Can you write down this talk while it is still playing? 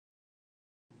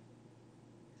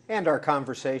And our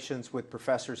conversations with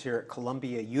professors here at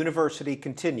Columbia University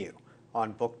continue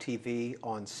on BookTV,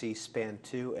 on C-SPAN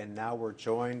 2, and now we're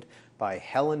joined by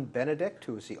Helen Benedict,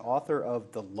 who is the author of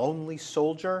The Lonely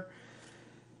Soldier.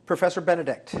 Professor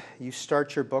Benedict, you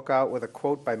start your book out with a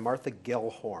quote by Martha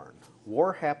Gellhorn.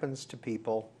 War happens to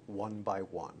people one by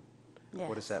one. Yes.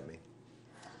 What does that mean?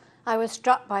 I was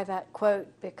struck by that quote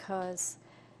because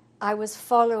I was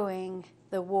following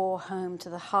the war home to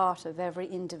the heart of every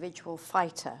individual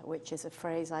fighter, which is a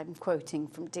phrase I'm quoting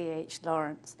from D.H.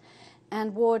 Lawrence.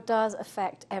 And war does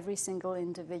affect every single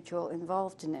individual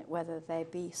involved in it, whether they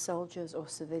be soldiers or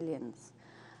civilians.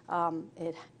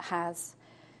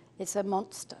 It's a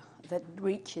monster that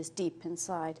reaches deep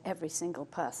inside every single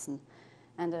person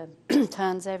and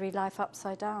turns every life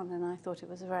upside down, and I thought it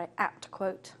was a very apt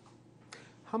quote.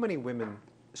 How many women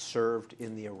served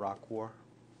in the Iraq War?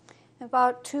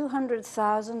 About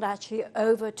 200,000, actually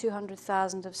over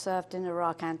 200,000 have served in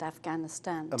Iraq and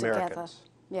Afghanistan together. Americans?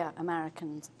 Yeah,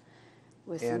 Americans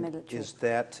with the military. And is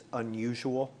that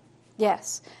unusual?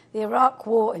 Yes. The Iraq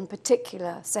War in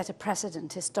particular set a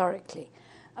precedent historically.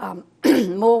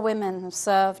 More women have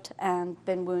served and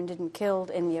been wounded and killed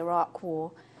in the Iraq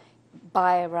War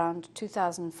by around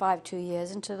 2005, 2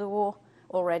 years into the war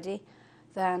already,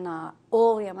 than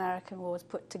all the American wars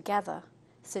put together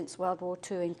since World War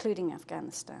II, including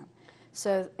Afghanistan.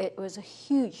 So it was a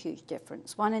huge, huge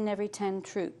difference. 1 in every 10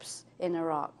 troops in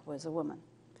Iraq was a woman.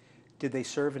 Did they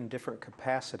serve in different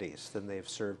capacities than they have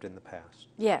served in the past?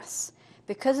 Yes.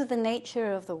 Because of the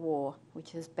nature of the war,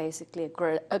 which is basically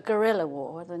a guerrilla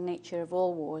war, the nature of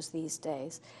all wars these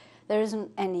days, there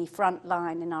isn't any front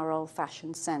line in our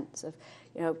old-fashioned sense of,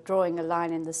 drawing a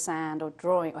line in the sand or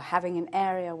having an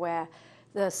area where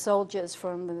the soldiers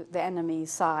from the enemy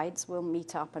sides will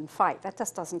meet up and fight. That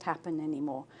just doesn't happen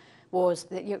anymore.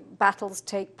 Battles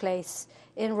take place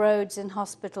in roads, in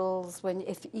hospitals,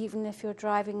 even if you're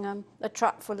driving a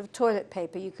truck full of toilet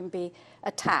paper, you can be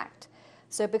attacked.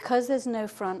 So because there's no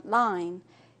front line,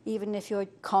 even if you're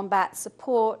combat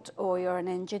support or you're an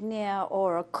engineer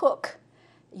or a cook,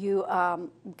 you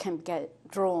can get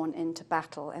drawn into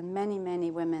battle. And many,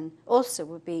 many women also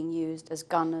were being used as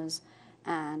gunners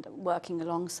and working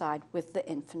alongside with the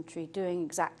infantry, doing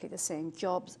exactly the same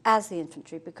jobs as the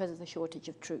infantry because of the shortage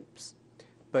of troops.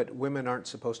 But women aren't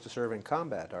supposed to serve in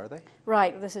combat, are they?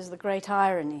 Right. This is the great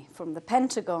irony. From the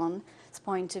Pentagon's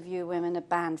point of view, women are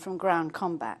banned from ground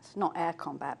combat, not air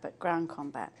combat, but ground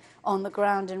combat. On the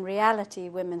ground, in reality,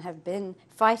 women have been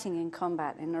fighting in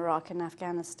combat in Iraq and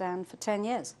Afghanistan for 10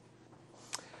 years.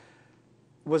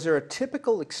 Was there a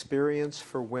typical experience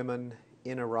for women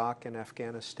in Iraq and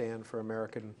Afghanistan for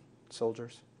American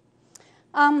soldiers?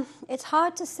 It's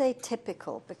hard to say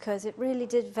typical because it really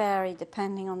did vary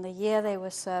depending on the year they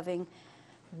were serving,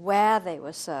 where they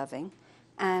were serving,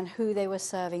 and who they were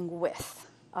serving with.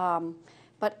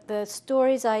 But the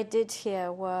stories I did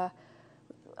hear were,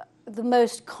 the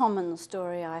most common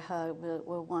story I heard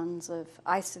were ones of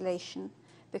isolation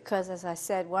because, as I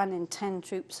said, 1 in 10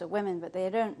 troops are women, but they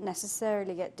don't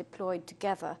necessarily get deployed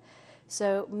together.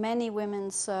 So many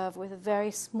women serve with a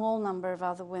very small number of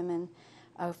other women,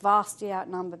 are vastly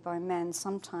outnumbered by men,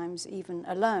 sometimes even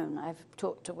alone. I've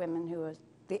talked to women who are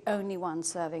the only ones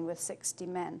serving with 60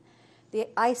 men. The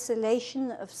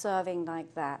isolation of serving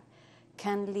like that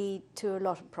can lead to a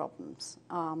lot of problems,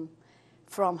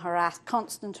 from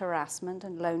constant harassment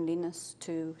and loneliness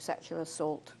to sexual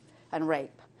assault and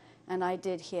rape. And I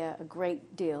did hear a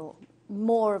great deal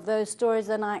more of those stories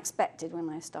than I expected when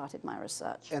I started my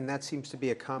research. And that seems to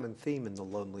be a common theme in The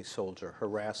Lonely Soldier,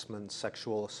 harassment,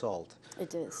 sexual assault.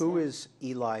 It is. Who is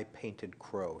Eli Painted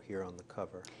Crow here on the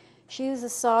cover? She was a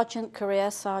sergeant,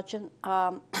 career sergeant,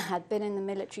 had been in the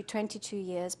military 22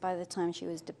 years by the time she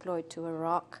was deployed to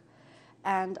Iraq.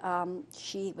 And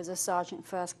she was a sergeant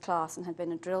first class and had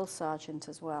been a drill sergeant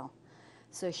as well.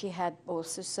 So she had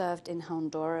also served in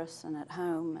Honduras and at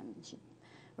home, and she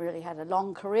really had a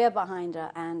long career behind her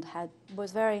and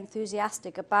was very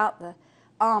enthusiastic about the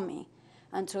army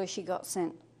until she got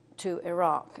sent to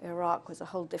Iraq. Iraq was a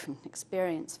whole different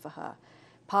experience for her,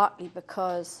 partly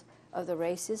because of the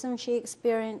racism she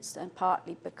experienced and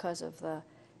partly because of the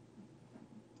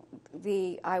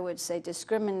I would say,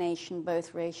 discrimination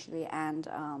both racially and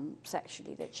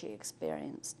sexually that she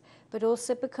experienced, but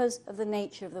also because of the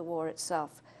nature of the war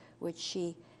itself, which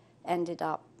she ended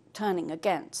up turning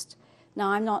against.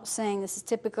 Now, I'm not saying this is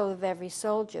typical of every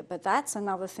soldier, but that's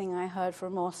another thing I heard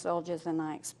from more soldiers than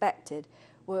I expected,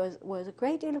 was a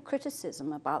great deal of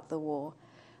criticism about the war,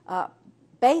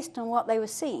 based on what they were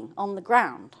seeing on the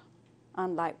ground,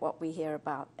 unlike what we hear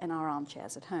about in our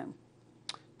armchairs at home.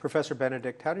 Professor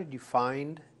Benedict, how did you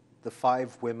find the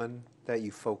 5 women that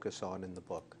you focus on in the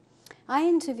book? I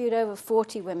interviewed over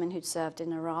 40 women who'd served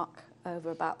in Iraq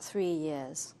over about 3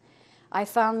 years. I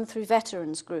found them through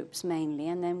veterans groups mainly,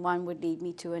 and then one would lead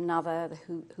me to another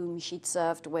whom she'd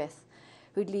served with,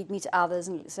 who'd lead me to others.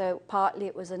 And so partly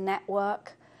it was a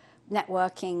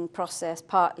networking process,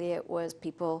 partly it was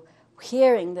people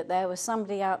hearing that there was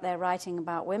somebody out there writing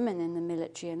about women in the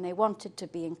military and they wanted to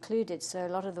be included. So a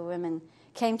lot of the women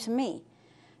came to me.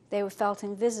 They felt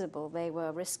invisible. They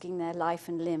were risking their life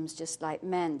and limbs just like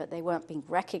men, but they weren't being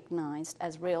recognized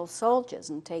as real soldiers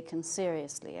and taken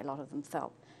seriously. A lot of them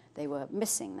felt they were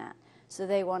missing that. So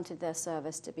they wanted their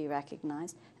service to be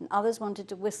recognized, and others wanted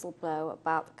to whistleblow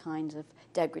about the kinds of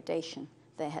degradation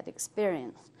they had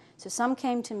experienced. So some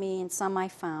came to me and some I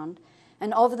found,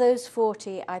 and of those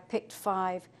 40, I picked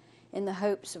 5 in the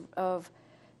hopes of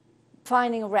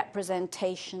finding a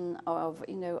representation of,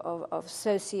 of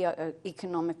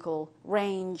socio-economical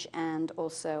range and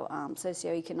also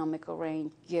socio-economical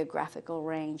range, geographical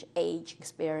range, age,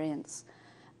 experience,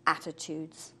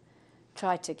 attitudes.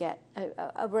 Try to get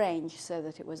a range so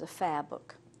that it was a fair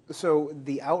book. So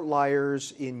the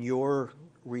outliers in your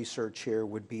research here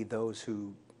would be those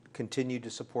who continued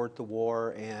to support the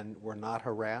war and were not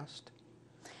harassed?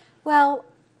 Well,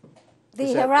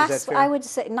 Is that fair? I would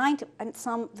say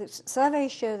the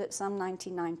surveys show that some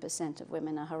 99% of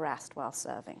women are harassed while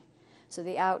serving. So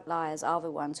the outliers are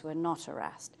the ones who are not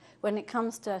harassed. When it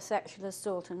comes to sexual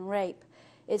assault and rape,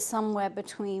 it's somewhere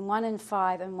between 1 in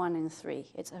 5 and 1 in 3.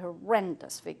 It's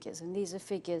horrendous figures, and these are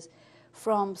figures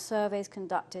from surveys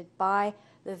conducted by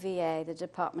the VA, the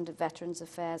Department of Veterans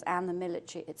Affairs, and the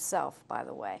military itself, by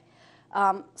the way.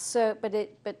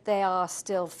 But they are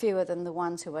still fewer than the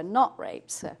ones who are not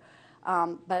raped. So,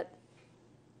 and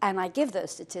I give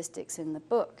those statistics in the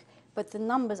book, but the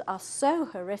numbers are so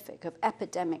horrific, of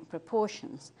epidemic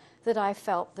proportions, that I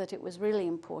felt that it was really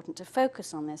important to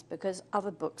focus on this because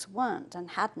other books weren't and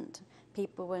hadn't.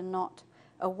 People were not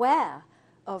aware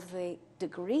of the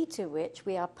degree to which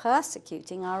we are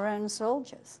persecuting our own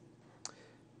soldiers.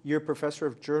 You're a professor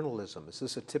of journalism. Is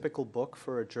this a typical book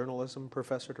for a journalism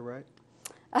professor to write?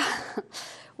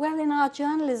 Well, in our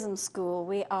journalism school,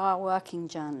 we are working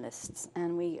journalists,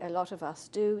 and a lot of us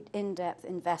do in-depth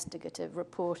investigative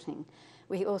reporting.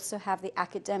 We also have the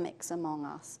academics among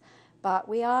us, but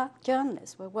we are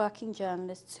journalists. We're working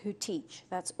journalists who teach.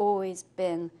 That's always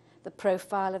been the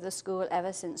profile of the school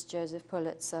ever since Joseph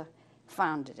Pulitzer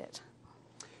founded it.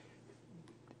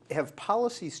 Have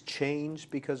policies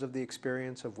changed because of the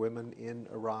experience of women in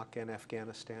Iraq and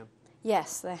Afghanistan?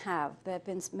 Yes, they have. There have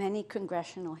been many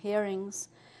congressional hearings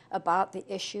about the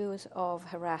issues of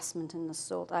harassment and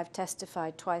assault. I've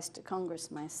testified twice to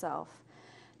Congress myself.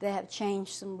 They have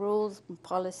changed some rules and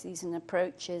policies and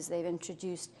approaches. They've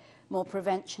introduced more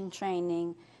prevention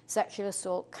training. Sexual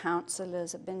assault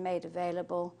counselors have been made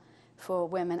available for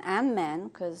women and men,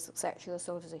 because sexual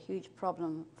assault is a huge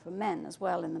problem for men as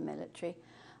well in the military.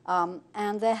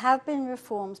 And there have been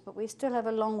reforms, but we still have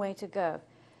a long way to go.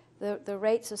 The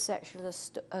rates of sexual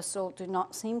assault do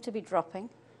not seem to be dropping.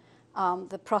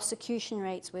 The prosecution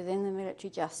rates within the military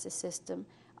justice system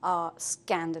are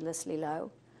scandalously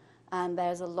low, and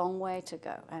there's a long way to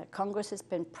go. Congress has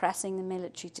been pressing the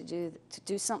military to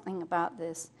do something about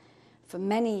this for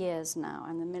many years now,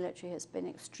 and the military has been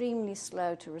extremely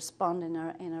slow to respond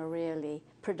in a really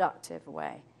productive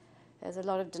way. There's a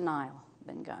lot of denial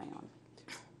been going on.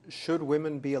 Should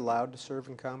women be allowed to serve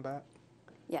in combat?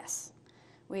 Yes.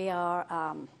 We are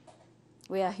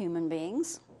human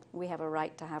beings. We have a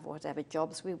right to have whatever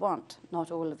jobs we want. Not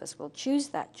all of us will choose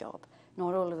that job.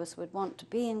 Not all of us would want to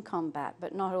be in combat,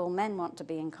 but not all men want to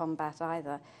be in combat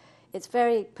either. It's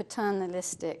very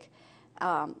paternalistic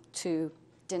to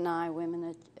deny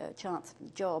women a chance at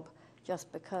a job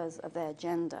just because of their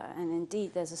gender. And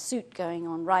indeed, there's a suit going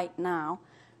on right now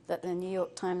that the New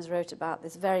York Times wrote about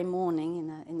this very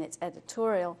morning in its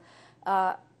editorial,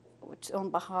 on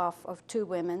behalf of 2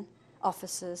 women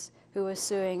officers who are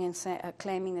suing and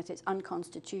claiming that it's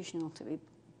unconstitutional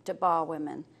to bar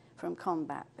women from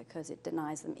combat because it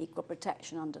denies them equal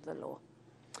protection under the law.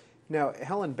 Now,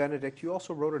 Helen Benedict, you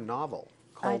also wrote a novel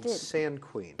called Sand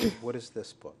Queen. What is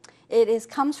this book? It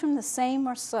comes from the same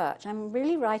research. I'm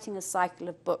really writing a cycle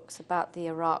of books about the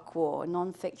Iraq War,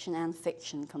 non-fiction and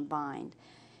fiction combined.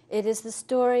 It is the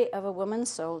story of a woman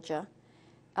soldier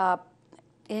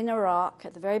in Iraq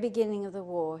at the very beginning of the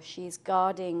war. She's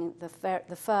guarding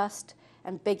the first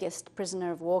and biggest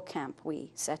prisoner of war camp we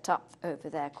set up over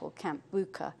there called Camp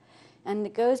Buka. And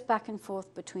it goes back and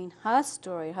forth between her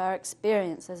story, her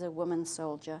experience as a woman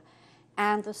soldier,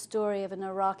 and the story of an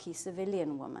Iraqi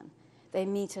civilian woman. They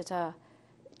meet at a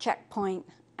checkpoint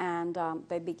and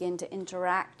they begin to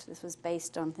interact. This was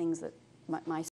based on things that my